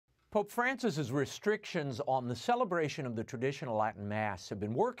Pope Francis's restrictions on the celebration of the traditional Latin Mass have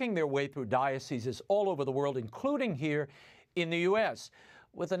been working their way through dioceses all over the world, including here in the U.S.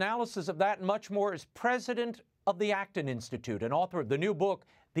 With analysis of that and much more is president of the Acton Institute and author of the new book,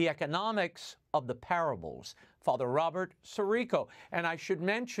 The Economics of the Parables, Father Robert Sirico. And I should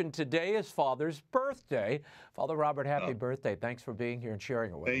mention today is Father's birthday. Father Robert, happy birthday. Thanks for being here and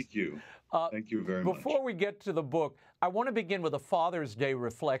sharing it with us. Thank you. Thank you very much. Before we get to the book, I want to begin with a Father's Day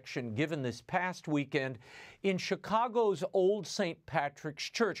reflection given this past weekend in Chicago's Old St. Patrick's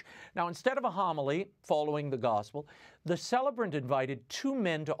Church. Now, instead of a homily following the gospel, the celebrant invited two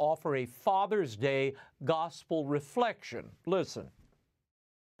men to offer a Father's Day gospel reflection. Listen.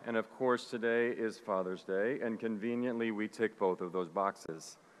 And of course, today is Father's Day, and conveniently we tick both of those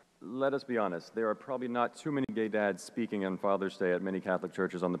boxes. Let us be honest, there are probably not too many gay dads speaking on Father's Day at many Catholic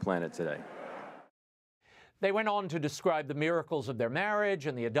churches on the planet today. They went on to describe the miracles of their marriage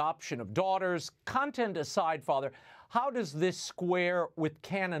and the adoption of daughters. Content aside, Father, how does this square with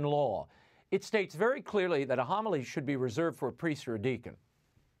canon law? It states very clearly that a homily should be reserved for a priest or a deacon.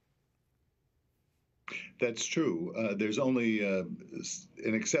 That's true. There's only an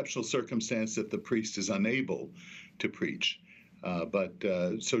exceptional circumstance that the priest is unable to preach.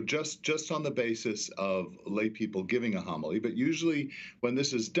 So just on the basis of lay people giving a homily, but usually when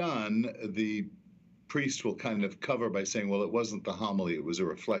this is done, the priest will kind of cover by saying, well, it wasn't the homily, it was a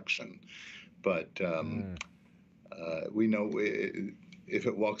reflection. But we know if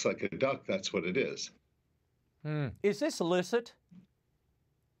it walks like a duck, that's what it is. Is this illicit?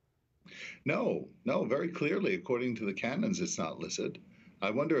 No, very clearly, according to the canons, it's not licit. I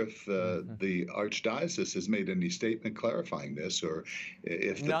wonder if the Archdiocese has made any statement clarifying this, or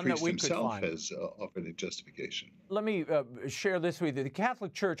if the priest himself has offered a justification. Let me share this with you. The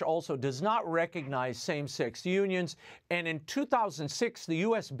Catholic Church also does not recognize same-sex unions, and in 2006, the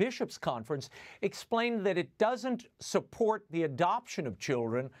U.S. Bishops' Conference explained that it doesn't support the adoption of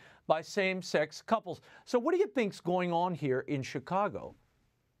children by same-sex couples. So what do you think's going on here in Chicago?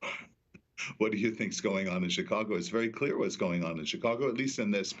 What do you think's going on in Chicago? It's very clear what's going on in Chicago, at least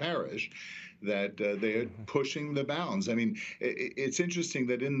in this parish, that they are pushing the bounds. I mean, it's interesting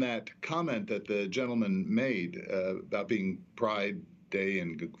that in that comment that the gentleman made about being Pride Day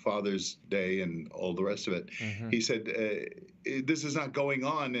and Father's Day and all the rest of it, he said, this is not going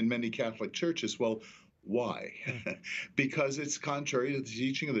on in many Catholic churches. Well, why? Because it's contrary to the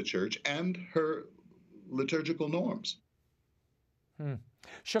teaching of the Church and her liturgical norms.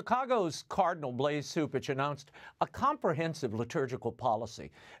 Chicago's Cardinal Blaise Cupich announced a comprehensive liturgical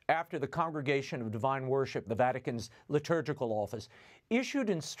policy after the Congregation of Divine Worship, the Vatican's liturgical office, issued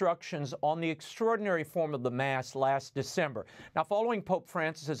instructions on the extraordinary form of the Mass last December. Now, following Pope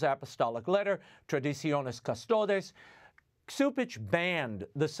Francis's apostolic letter, Traditionis Custodes, Cupich banned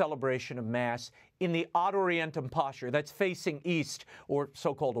the celebration of Mass in the ad orientem posture, that's facing east, or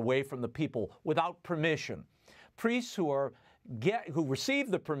so-called away from the people, without permission. Priests who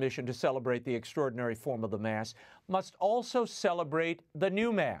receive the permission to celebrate the extraordinary form of the Mass must also celebrate the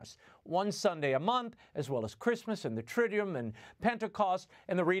new Mass, one Sunday a month, as well as Christmas and the Triduum and Pentecost,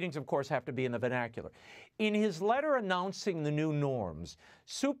 and the readings, of course, have to be in the vernacular. In his letter announcing the new norms,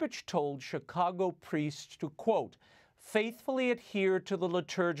 Cupich told Chicago priests to, quote, faithfully adhere to the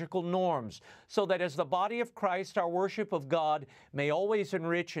liturgical norms, so that as the body of Christ, our worship of God may always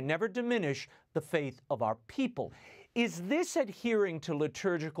enrich and never diminish the faith of our people. Is this adhering to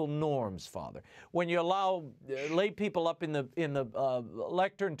liturgical norms, Father? When you allow lay people up in the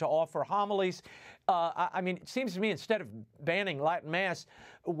lectern to offer homilies, I mean, it seems to me instead of banning Latin Mass,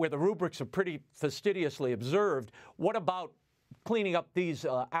 where the rubrics are pretty fastidiously observed, what about cleaning up these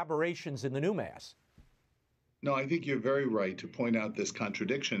aberrations in the new Mass? No, I think you're very right to point out this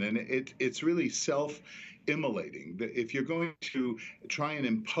contradiction, and it's really self-immolating. If you're going to try and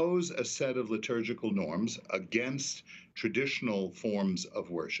impose a set of liturgical norms against traditional forms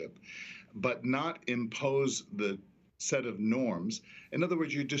of worship, but not impose the set of norms, in other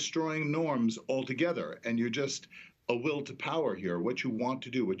words, you're destroying norms altogether, and you're just a will to power here, what you want to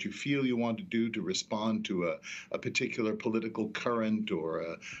do, what you feel you want to do to respond to a particular political current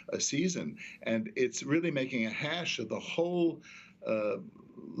or a season. And it's really making a hash of the whole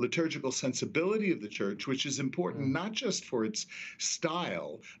liturgical sensibility of the Church, which is important not just for its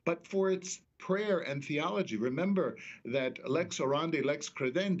style, but for its prayer and theology. Remember that lex orandi, lex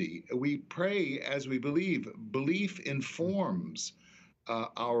credendi, we pray as we believe. Belief informs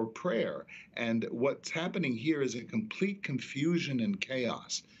our prayer. And what's happening here is a complete confusion and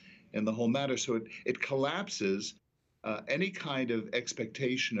chaos in the whole matter. So it collapses any kind of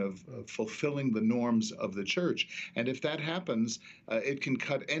expectation of fulfilling the norms of the church. And if that happens, it can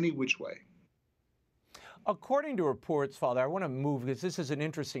cut any which way. According to reports, Father, I want to move because this is an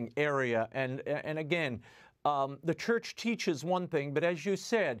interesting area. And again, the church teaches one thing, but as you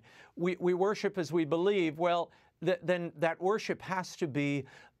said, we worship as we believe. Well, then that worship has to be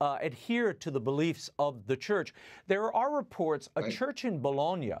adhere to the beliefs of the church. There are reports a church in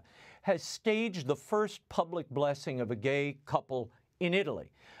Bologna has staged the first public blessing of a gay couple in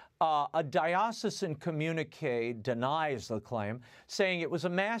Italy. A diocesan communique denies the claim, saying it was a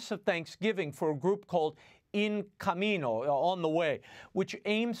mass of thanksgiving for a group called In Cammino, on the way, which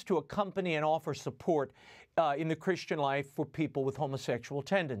aims to accompany and offer support in the Christian life for people with homosexual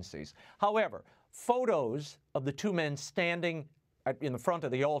tendencies. However, photos of the two men standing in the front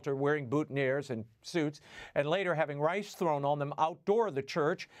of the altar wearing boutonnieres and suits, and later having rice thrown on them outdoor the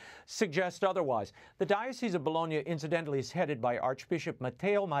church, suggest otherwise. The Diocese of Bologna, incidentally, is headed by Archbishop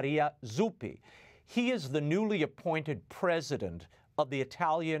Matteo Maria Zuppi. He is the newly appointed president of the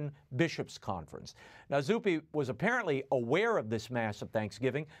Italian Bishops' Conference. Now, Zuppi was apparently aware of this Mass of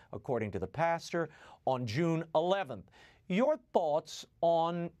Thanksgiving, according to the pastor, on June 11th. Your thoughts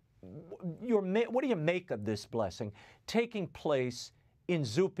on what do you make of this blessing taking place in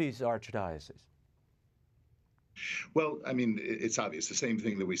Zuppi's archdiocese? Well, I mean, it's obvious, the same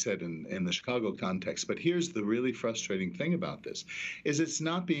thing that we said in the Chicago context. But here's the really frustrating thing about this, is it's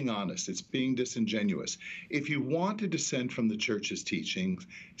not being honest. It's being disingenuous. If you want to dissent from the church's teachings,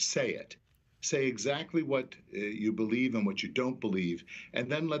 say it. Say exactly what you believe and what you don't believe,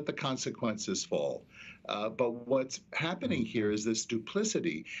 and then let the consequences fall. But what's happening here is this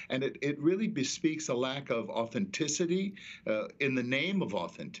duplicity, and it really bespeaks a lack of authenticity in the name of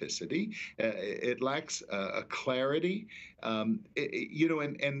authenticity. It lacks a clarity, and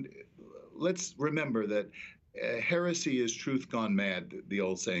let's remember that heresy is truth gone mad, the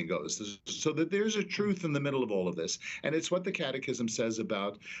old saying goes. So that there's a truth in the middle of all of this, and it's what the Catechism says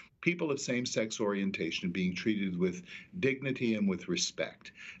about people of same-sex orientation being treated with dignity and with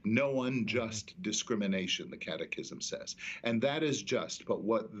respect. No unjust discrimination, the Catechism says. And that is just. But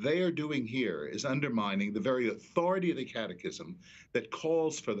what they are doing here is undermining the very authority of the Catechism that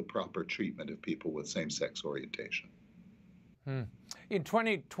calls for the proper treatment of people with same-sex orientation. In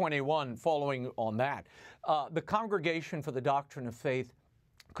 2021, following on that, the Congregation for the Doctrine of Faith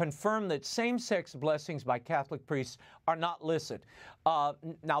confirmed that same-sex blessings by Catholic priests are not licit.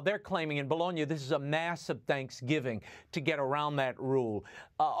 Now, they're claiming in Bologna this is a mass of thanksgiving to get around that rule.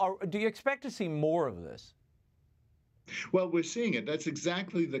 Do you expect to see more of this? Well, we're seeing it. That's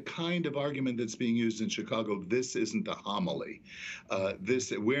exactly the kind of argument that's being used in Chicago. This isn't a homily.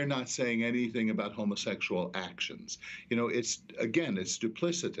 We're not saying anything about homosexual actions. It's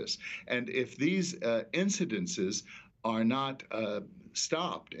duplicitous. And if these incidences are not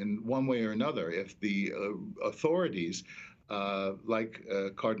stopped in one way or another, if the authorities, like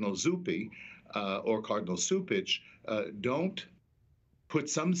Cardinal Zuppi or Cardinal Supich, don't put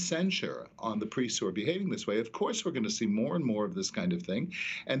some censure on the priests who are behaving this way, of course we're going to see more and more of this kind of thing.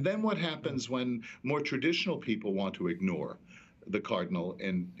 And then what happens when more traditional people want to ignore the cardinal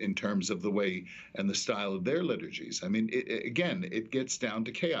in terms of the way and the style of their liturgies? I mean, it gets down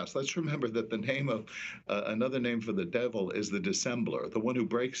to chaos. Let's remember that the name of another name for the devil is the dissembler, the one who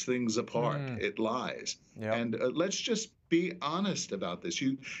breaks things apart. It lies. Yep. And let's just be honest about this.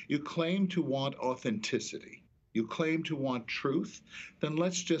 You claim to want authenticity. You claim to want truth. Then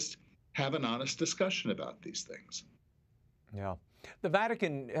let's just have an honest discussion about these things. Yeah. The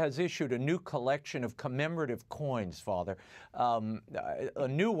Vatican has issued a new collection of commemorative coins, Father. A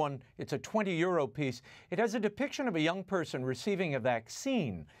new one, it's a 20-euro piece. It has a depiction of a young person receiving a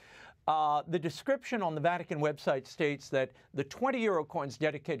vaccine. The description on the Vatican website states that the 20-euro coins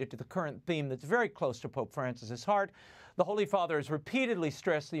dedicated to the current theme that's very close to Pope Francis's heart. The Holy Father has repeatedly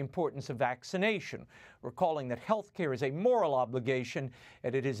stressed the importance of vaccination, recalling that healthcare is a moral obligation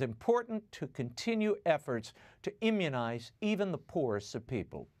and it is important to continue efforts to immunize even the poorest of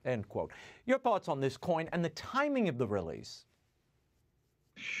people, end quote. Your thoughts on this coin and the timing of the release?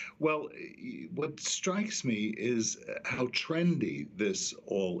 Well, what strikes me is how trendy this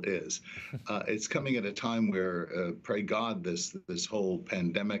all is. It's coming at a time where, pray God, this whole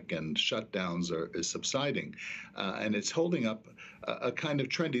pandemic and shutdowns is subsiding, and it's holding up a kind of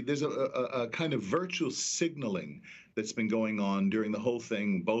trendy. There's a kind of virtual signaling that's been going on during the whole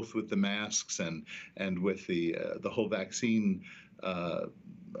thing, both with the masks and with the whole vaccine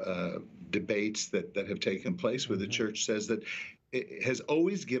debates that have taken place, where the church says that it has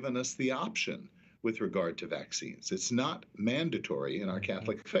always given us the option with regard to vaccines. It's not mandatory in our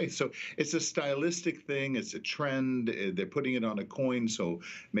Catholic faith. So it's a stylistic thing. It's a trend. They're putting it on a coin. So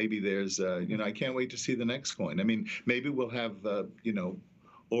maybe there's, I can't wait to see the next coin. I mean, maybe we'll have,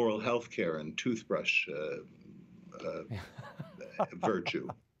 oral health care and toothbrush virtue.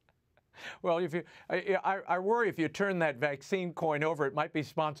 Well, I worry if you turn that vaccine coin over, it might be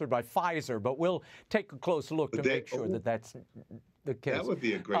sponsored by Pfizer, but we'll take a close look to make sure that that's the case. That would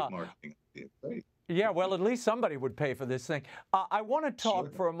be a great marketing idea. Great. Yeah, well, at least somebody would pay for this thing. I want to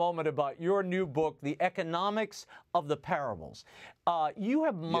talk for a moment about your new book, The Economics of the Parables. You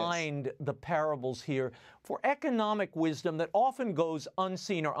have mined the parables here for economic wisdom that often goes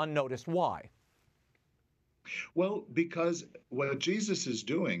unseen or unnoticed. Why? Well, because what Jesus is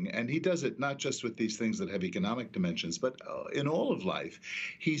doing, and he does it not just with these things that have economic dimensions, but in all of life,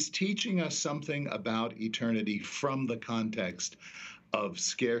 he's teaching us something about eternity from the context of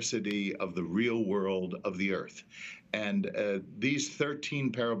scarcity, of the real world, of the earth. And these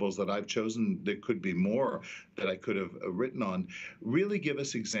 13 parables that I've chosen, there could be more that I could have written on, really give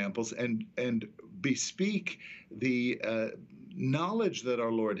us examples and bespeak the knowledge that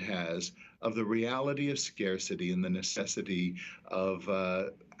our Lord has of the reality of scarcity and the necessity of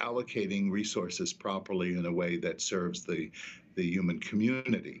allocating resources properly in a way that serves the human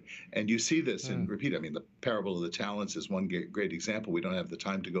community. And you see this in repeat. I mean, the parable of the talents is one great example. We don't have the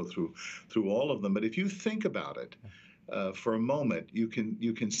time to go through all of them, but if you think about it for a moment, you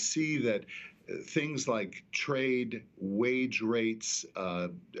can see that things like trade, wage rates,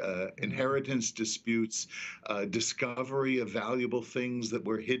 inheritance disputes, discovery of valuable things that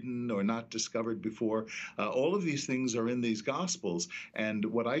were hidden or not discovered before, all of these things are in these Gospels. And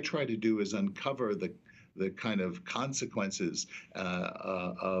what I try to do is uncover the kind of consequences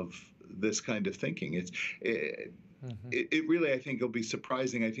of this kind of thinking. It really, I think, will be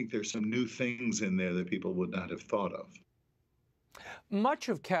surprising. I think there's some new things in there that people would not have thought of. Much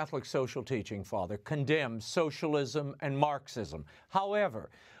of Catholic social teaching, Father, condemns socialism and Marxism. However,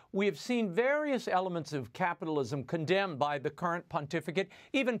 we have seen various elements of capitalism condemned by the current pontificate.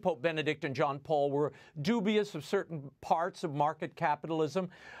 Even Pope Benedict and John Paul were dubious of certain parts of market capitalism.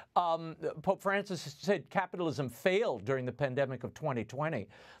 Pope Francis said capitalism failed during the pandemic of 2020.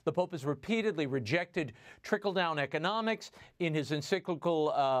 The Pope has repeatedly rejected trickle-down economics in his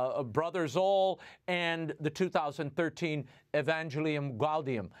encyclical Brothers All and the 2013 Evangelium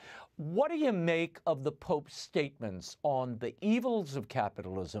Gaudium. What do you make of the Pope's statements on the evils of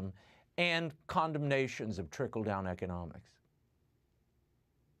capitalism and condemnations of trickle-down economics?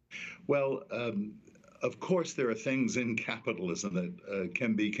 Well, of course, there are things in capitalism that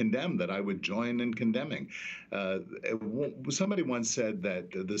can be condemned that I would join in condemning. Somebody once said that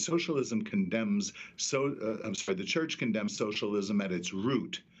the church condemns socialism at its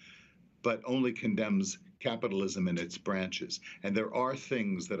root, but only condemns capitalism in its branches. And there are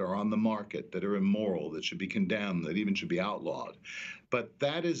things that are on the market that are immoral, that should be condemned, that even should be outlawed. But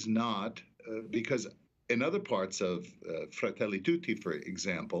that is not because in other parts of Fratelli Tutti, for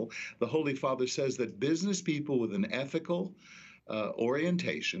example, the Holy Father says that business people with an ethical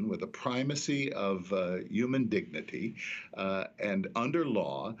orientation, with a primacy of human dignity and under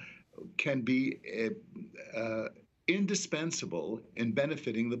law, can be indispensable in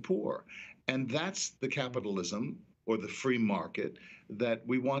benefiting the poor. And that's the capitalism or the free market that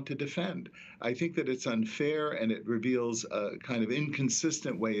we want to defend. I think that it's unfair and it reveals a kind of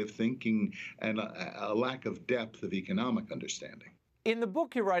inconsistent way of thinking and a lack of depth of economic understanding. In the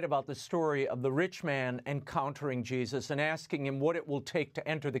book, you write about the story of the rich man encountering Jesus and asking him what it will take to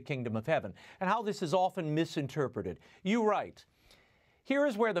enter the kingdom of heaven, and how this is often misinterpreted. You write, "Here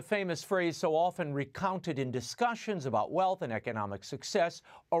is where the famous phrase so often recounted in discussions about wealth and economic success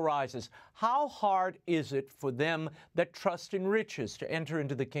arises. How hard is it for them that trust in riches to enter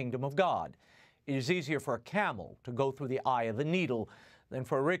into the kingdom of God? It is easier for a camel to go through the eye of the needle than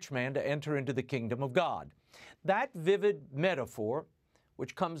for a rich man to enter into the kingdom of God." That vivid metaphor,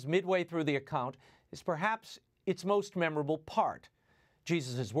 which comes midway through the account, is perhaps its most memorable part.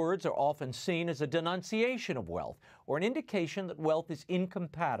 Jesus' words are often seen as a denunciation of wealth, or an indication that wealth is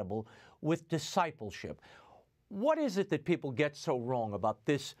incompatible with discipleship. What is it that people get so wrong about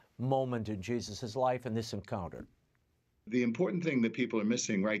this moment in Jesus' life and this encounter? The important thing that people are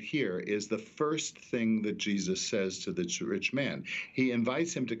missing right here is the first thing that Jesus says to the rich man. He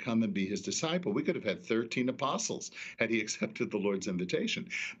invites him to come and be his disciple. We could have had 13 apostles had he accepted the Lord's invitation.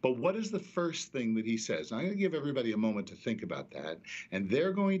 But what is the first thing that he says? I'm going to give everybody a moment to think about that. And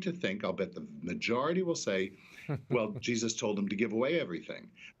they're going to think, I'll bet the majority will say, well, Jesus told him to give away everything.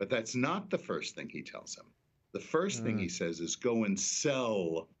 But that's not the first thing he tells him. The first thing he says is go and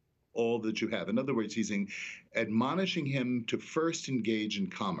sell all that you have. In other words, he's admonishing him to first engage in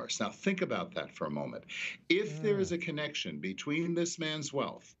commerce. Now, think about that for a moment. If there is a connection between this man's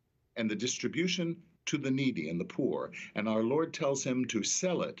wealth and the distribution to the needy and the poor, and our Lord tells him to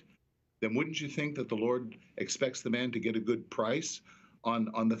sell it, then wouldn't you think that the Lord expects the man to get a good price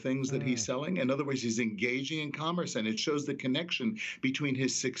on the things that he's selling? In other words, he's engaging in commerce, and it shows the connection between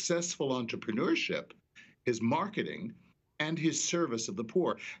his successful entrepreneurship, his marketing, and his service of the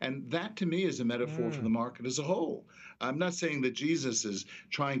poor. And that, to me, is a metaphor for the market as a whole. I'm not saying that Jesus is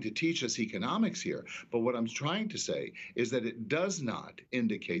trying to teach us economics here, but what I'm trying to say is that it does not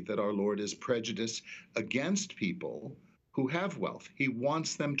indicate that our Lord is prejudiced against people who have wealth. He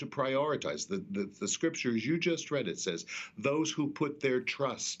wants them to prioritize. The scriptures you just read, it says, those who put their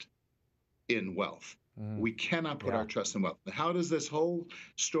trust in wealth. We cannot put our trust in wealth. How does this whole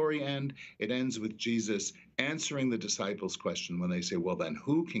story end? It ends with Jesus answering the disciples' question when they say, well, then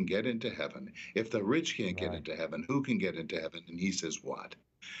who can get into heaven? If the rich can't get into heaven, who can get into heaven? And he says, what?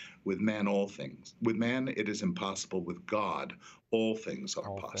 With man, all things. With man, it is impossible. With God, all things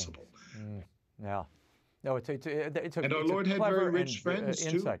are possible. Yeah. No, it's a and our Lord had very rich friends,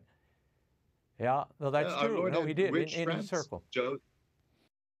 too. Yeah, no, that's true. Our Lord had he did, rich in friends, his circle. Joe.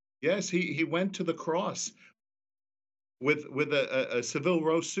 Yes, he went to the cross with a Savile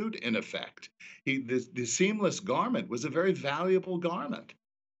Row suit, in effect. The seamless garment was a very valuable garment.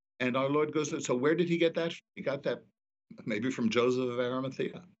 And our Lord goes, so where did he get that? He got that maybe from Joseph of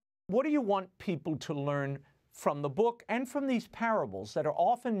Arimathea. What do you want people to learn from the book and from these parables that are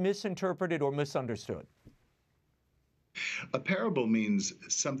often misinterpreted or misunderstood? A parable means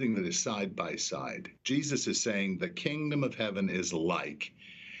something that is side by side. Jesus is saying the kingdom of heaven is like.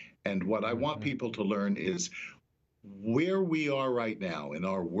 And what I want people to learn is where we are right now in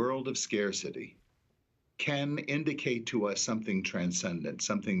our world of scarcity can indicate to us something transcendent,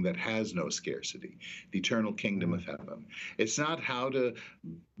 something that has no scarcity, the eternal kingdom of heaven. It's not how to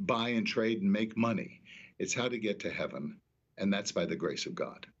buy and trade and make money. It's how to get to heaven, and that's by the grace of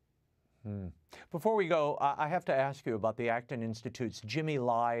God. Before we go, I have to ask you about the Acton Institute's Jimmy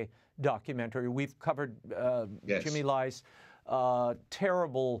Lai documentary. We've covered Jimmy Lai's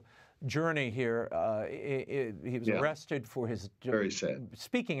terrible journey here. He was arrested for his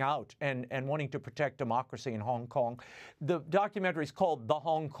speaking out and wanting to protect democracy in Hong Kong. The documentary is called The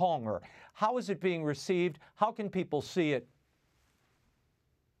Hong Konger. How is it being received? How can people see it?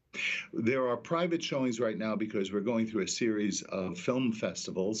 There are private showings right now because we're going through a series of film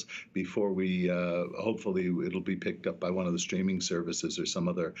festivals before we, hopefully it'll be picked up by one of the streaming services or some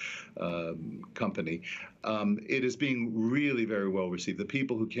other company. It is being really very well received. The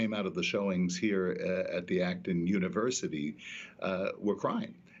people who came out of the showings here at the Acton University were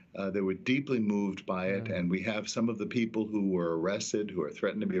crying. They were deeply moved by it, and we have some of the people who were arrested, who are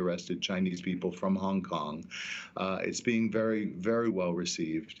threatened to be arrested, Chinese people from Hong Kong. It's being very, very well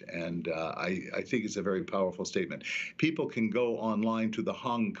received, and I think it's a very powerful statement. People can go online to the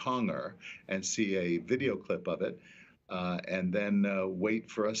Hong Konger and see a video clip of it, and then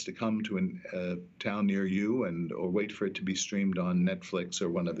wait for us to come to a town near you, or wait for it to be streamed on Netflix or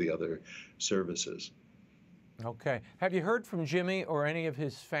one of the other services. Okay. Have you heard from Jimmy or any of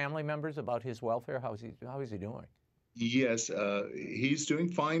his family members about his welfare? How is he doing? Yes, he's doing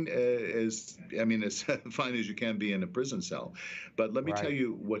fine, as fine as you can be in a prison cell. But let me tell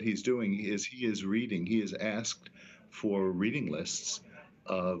you what he's doing is he is reading. He has asked for reading lists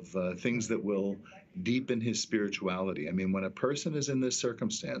of things that will deepen his spirituality. I mean, when a person is in this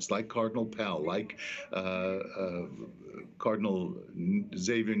circumstance, like Cardinal Pell, like Cardinal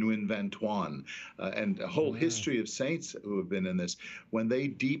Xavier Nguyen Van Thuan, and a whole history of saints who have been in this, when they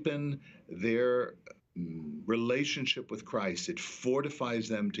deepen their relationship with Christ, it fortifies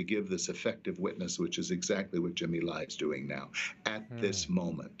them to give this effective witness, which is exactly what Jimmy Lai is doing now at this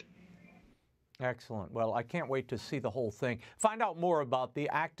moment. Excellent. Well, I can't wait to see the whole thing. Find out more about the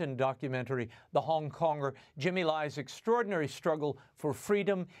Acton documentary, The Hong Konger, Jimmy Lai's extraordinary struggle for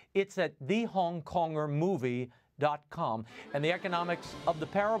freedom. It's at thehongkongermovie.com. And The Economics of the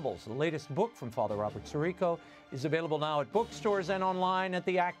Parables, the latest book from Father Robert Sirico, is available now at bookstores and online at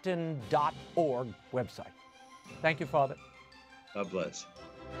the acton.org website. Thank you, Father. God bless.